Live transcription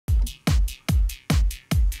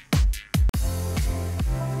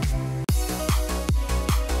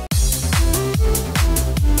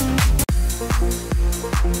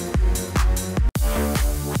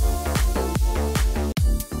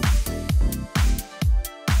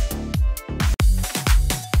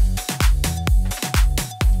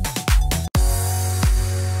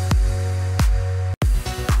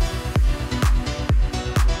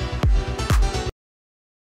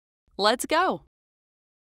Let's go!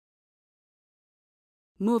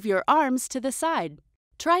 Move your arms to the side.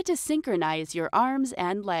 Try to synchronize your arms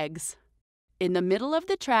and legs. In the middle of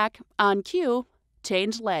the track, on cue,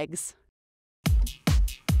 change legs.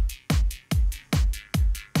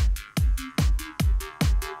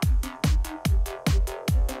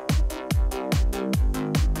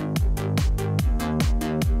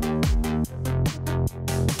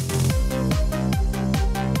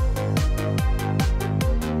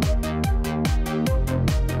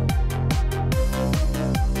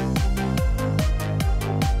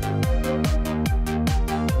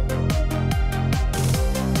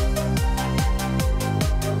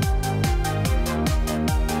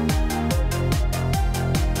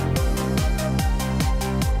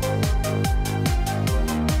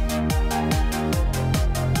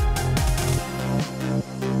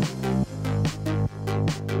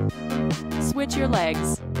 Switch your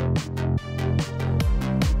legs.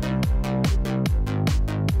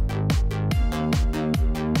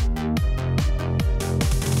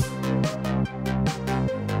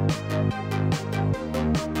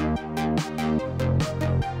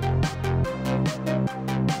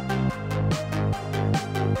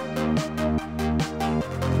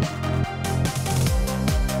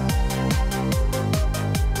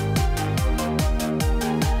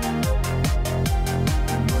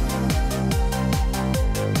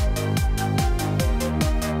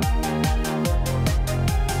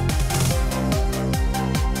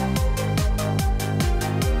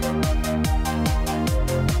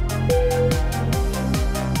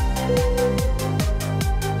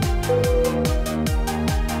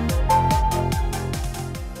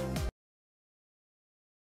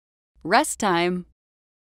 Rest time.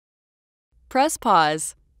 Press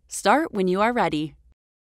pause. Start when you are ready.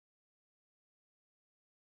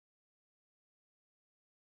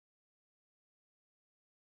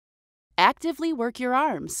 Actively work your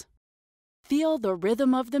arms. Feel the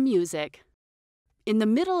rhythm of the music. In the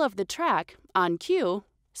middle of the track, on cue,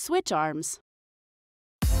 switch arms.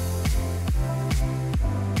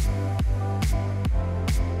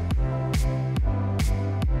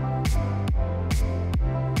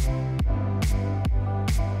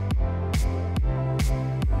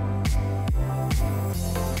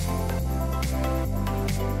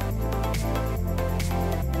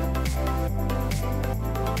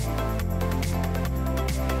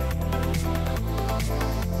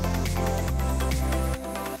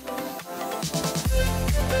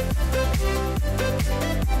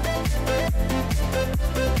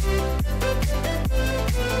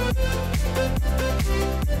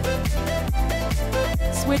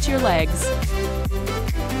 Switch your legs.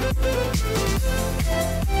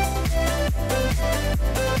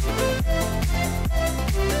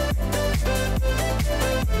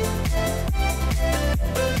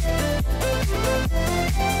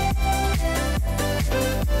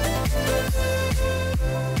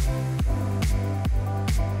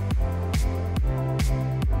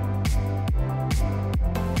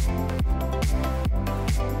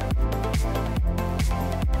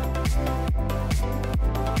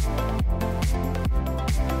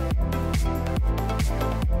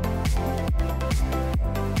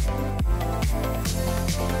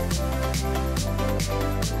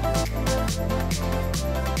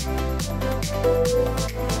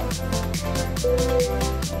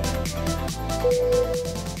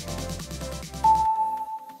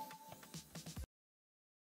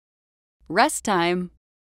 Rest time.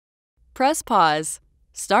 Press pause.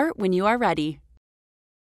 Start when you are ready.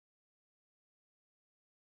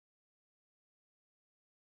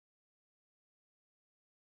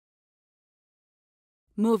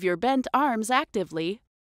 Move your bent arms actively.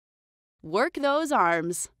 Work those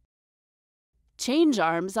arms. Change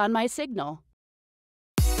arms on my signal.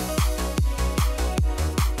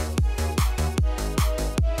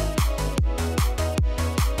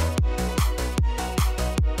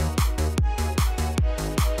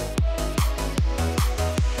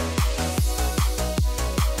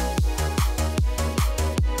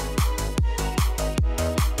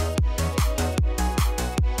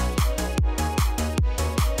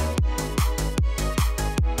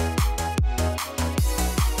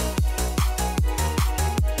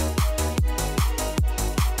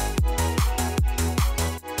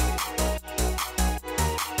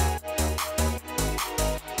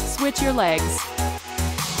 Switch your legs.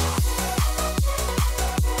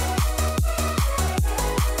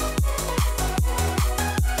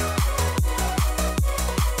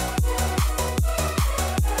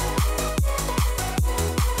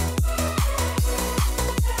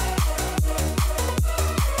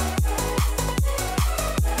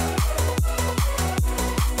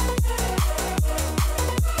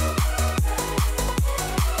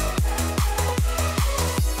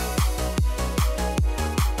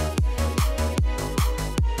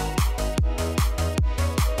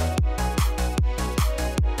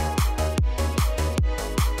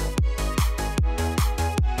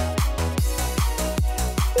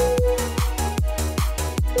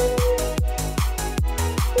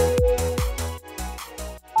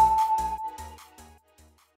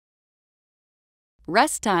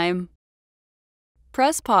 Rest time.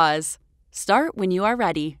 Press pause. Start when you are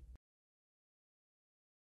ready.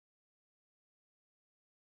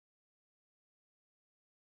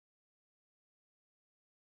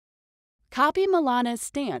 Copy Milana's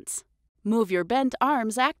stance. Move your bent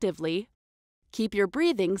arms actively. Keep your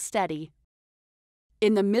breathing steady.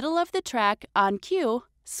 In the middle of the track, on cue,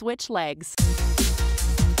 switch legs.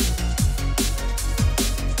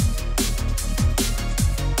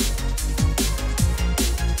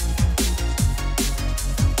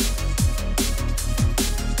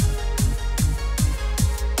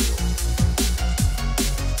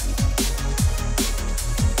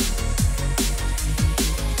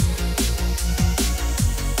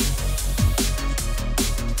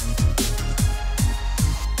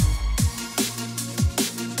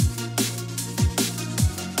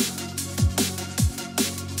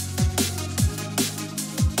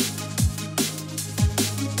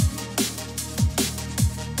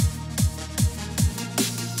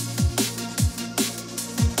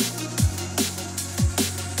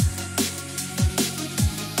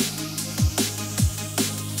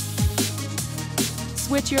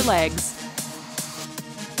 Switch your legs.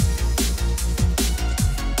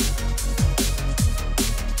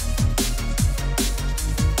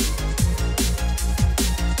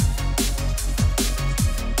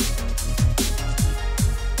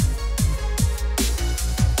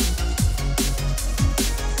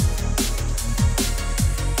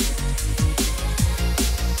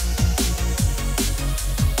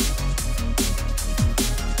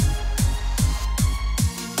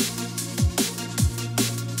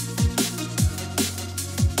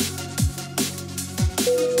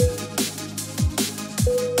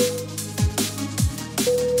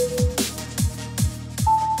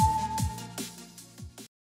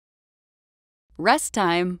 Rest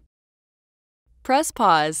time. Press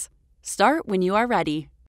pause. Start when you are ready.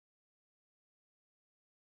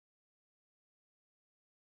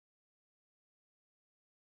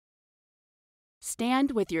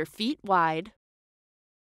 Stand with your feet wide.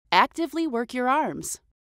 Actively work your arms.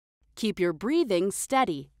 Keep your breathing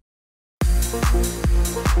steady.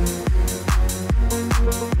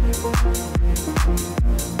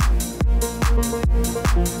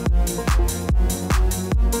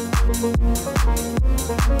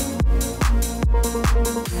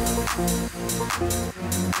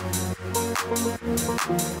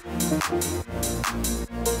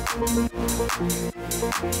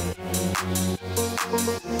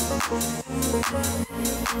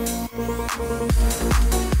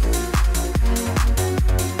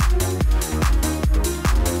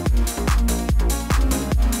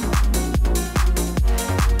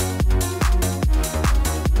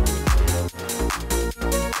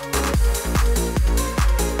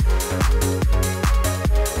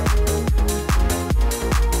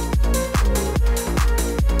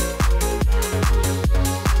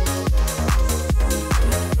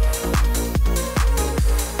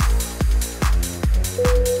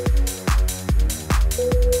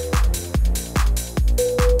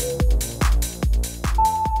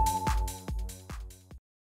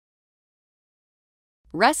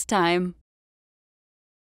 Rest time.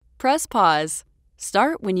 Press pause.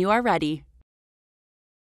 Start when you are ready.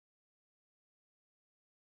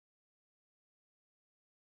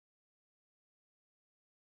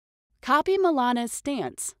 Copy Milana's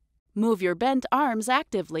stance. Move your bent arms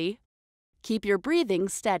actively. Keep your breathing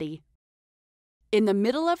steady. In the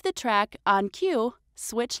middle of the track, on cue,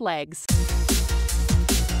 switch legs.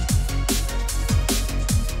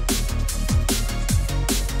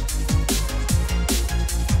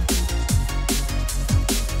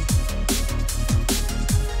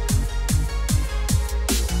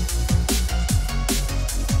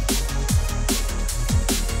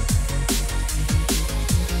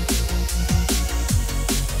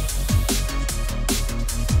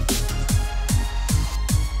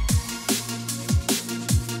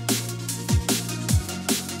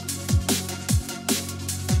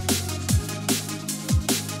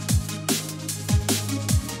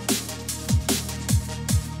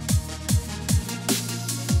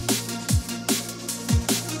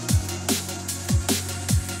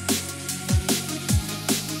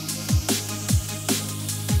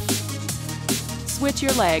 Switch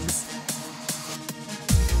your legs.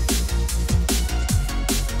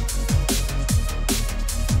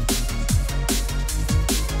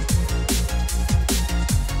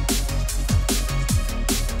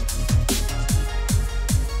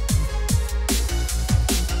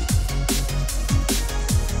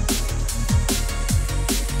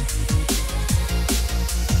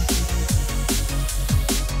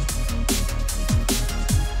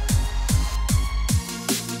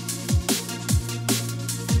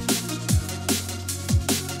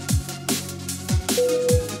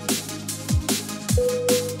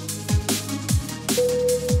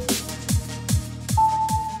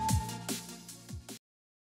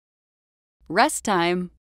 Rest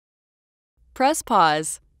time. Press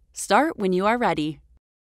pause. Start when you are ready.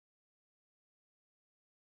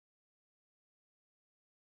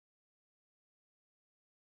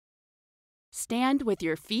 Stand with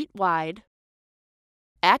your feet wide.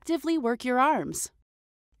 Actively work your arms.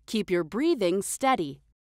 Keep your breathing steady.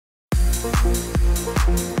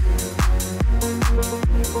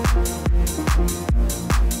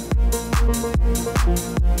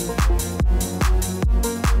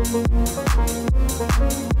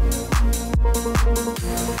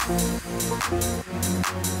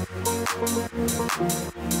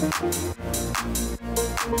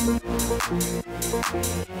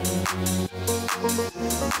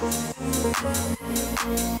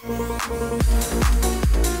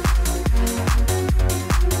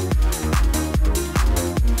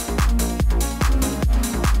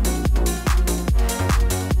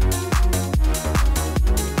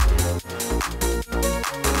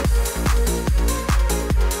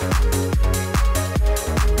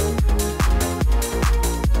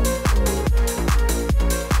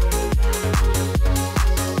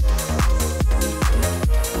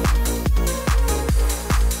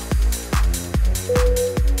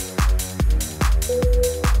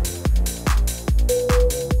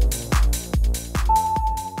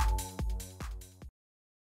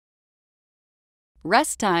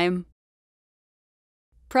 Rest time.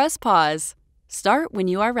 Press pause. Start when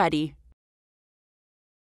you are ready.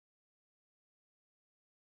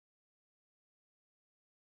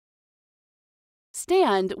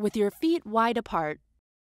 Stand with your feet wide apart.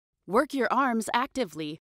 Work your arms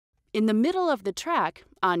actively. In the middle of the track,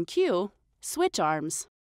 on cue, switch arms.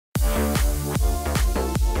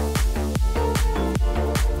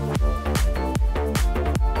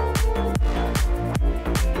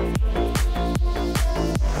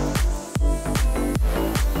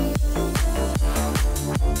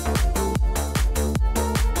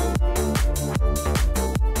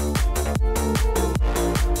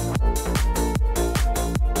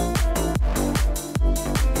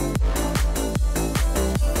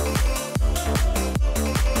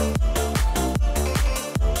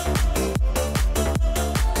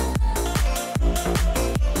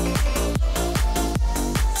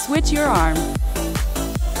 Switch your arm.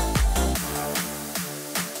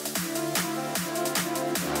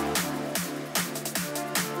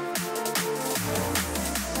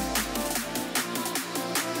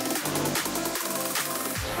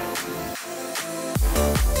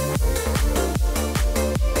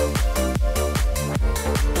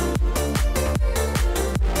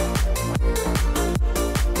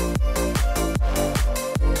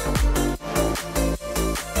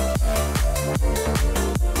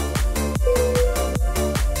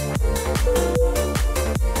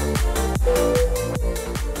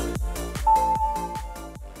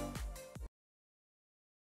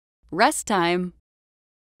 Rest time.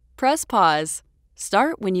 Press pause.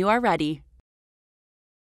 Start when you are ready.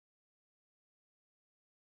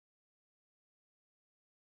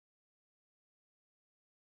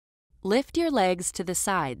 Lift your legs to the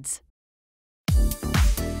sides.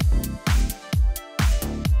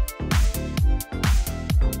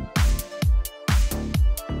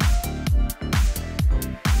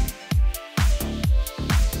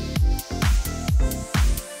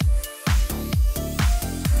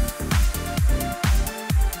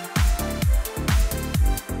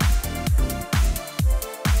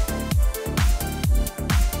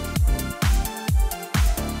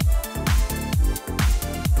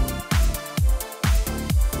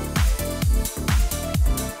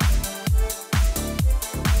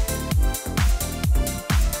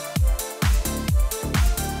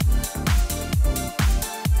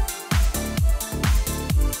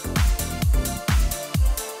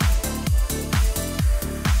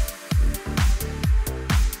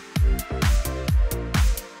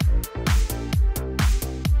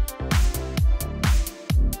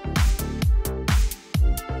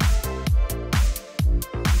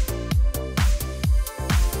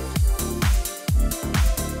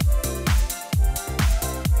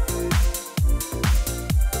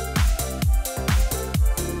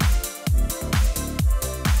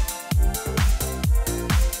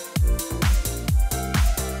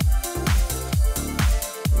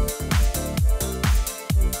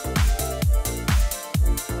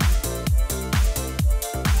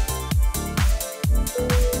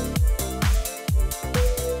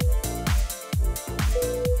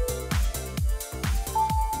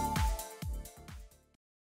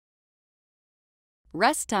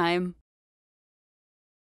 Rest time.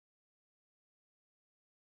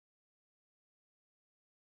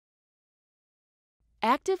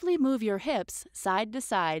 Actively move your hips side to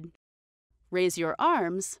side. Raise your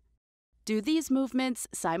arms. Do these movements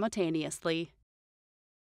simultaneously.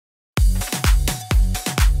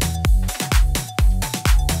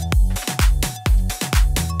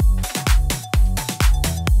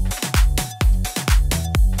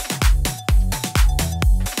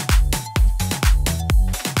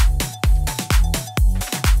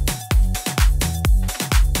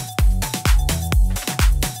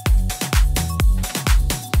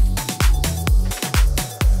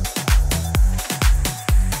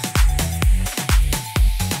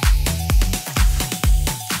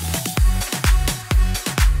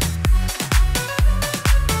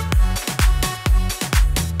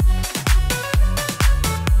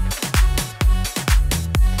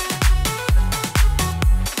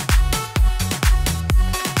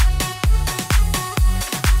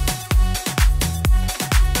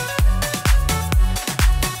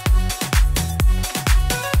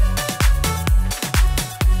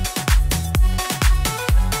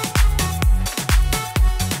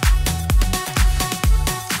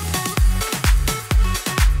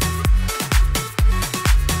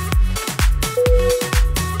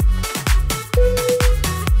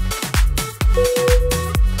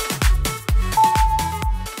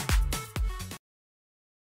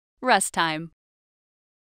 Rest time.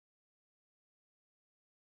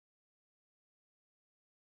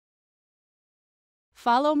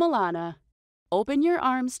 Follow Milana. Open your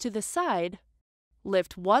arms to the side,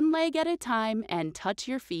 lift one leg at a time, and touch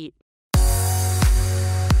your feet.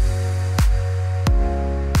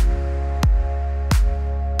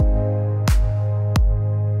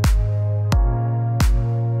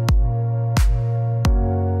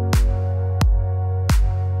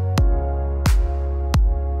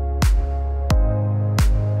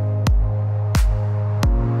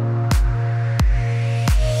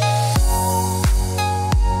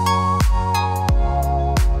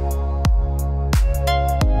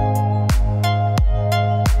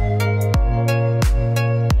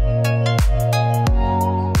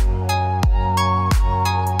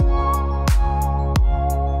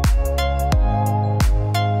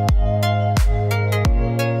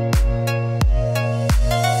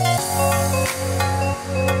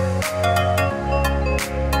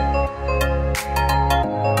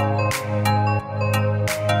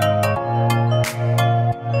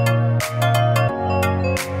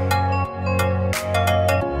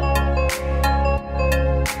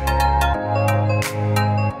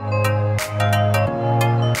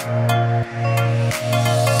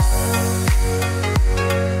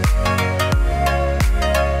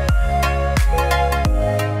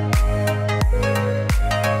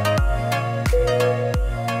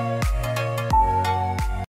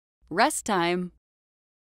 Rest time.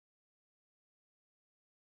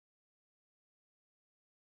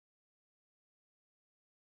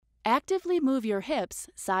 Actively move your hips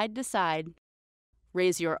side to side.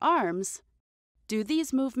 Raise your arms. Do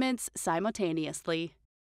these movements simultaneously.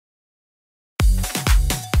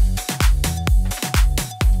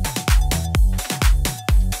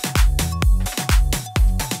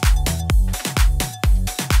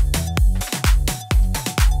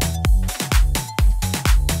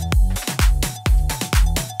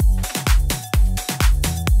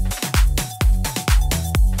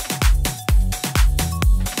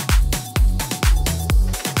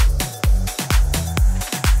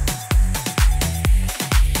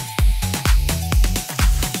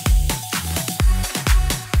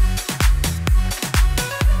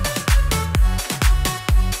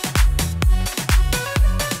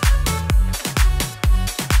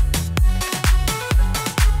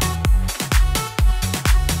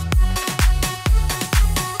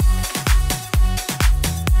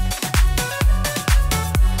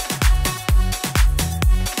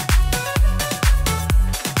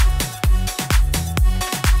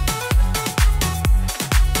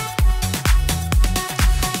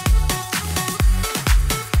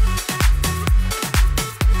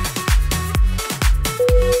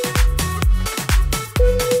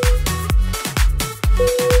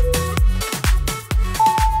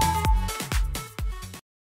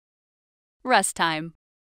 Rest time.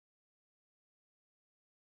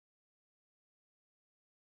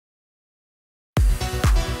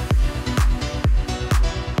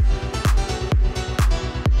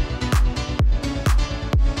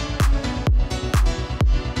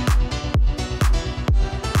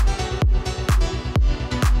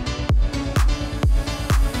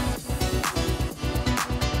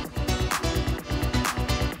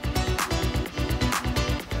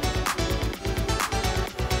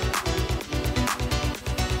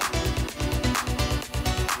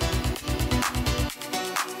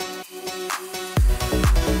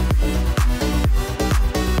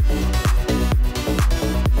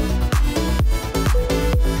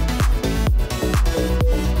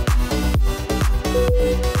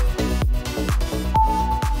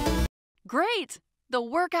 Great! The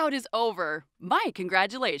workout is over. My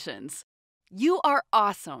congratulations. You are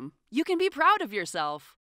awesome. You can be proud of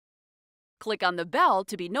yourself. Click on the bell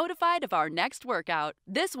to be notified of our next workout.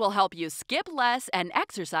 This will help you skip less and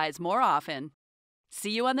exercise more often.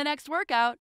 See you on the next workout.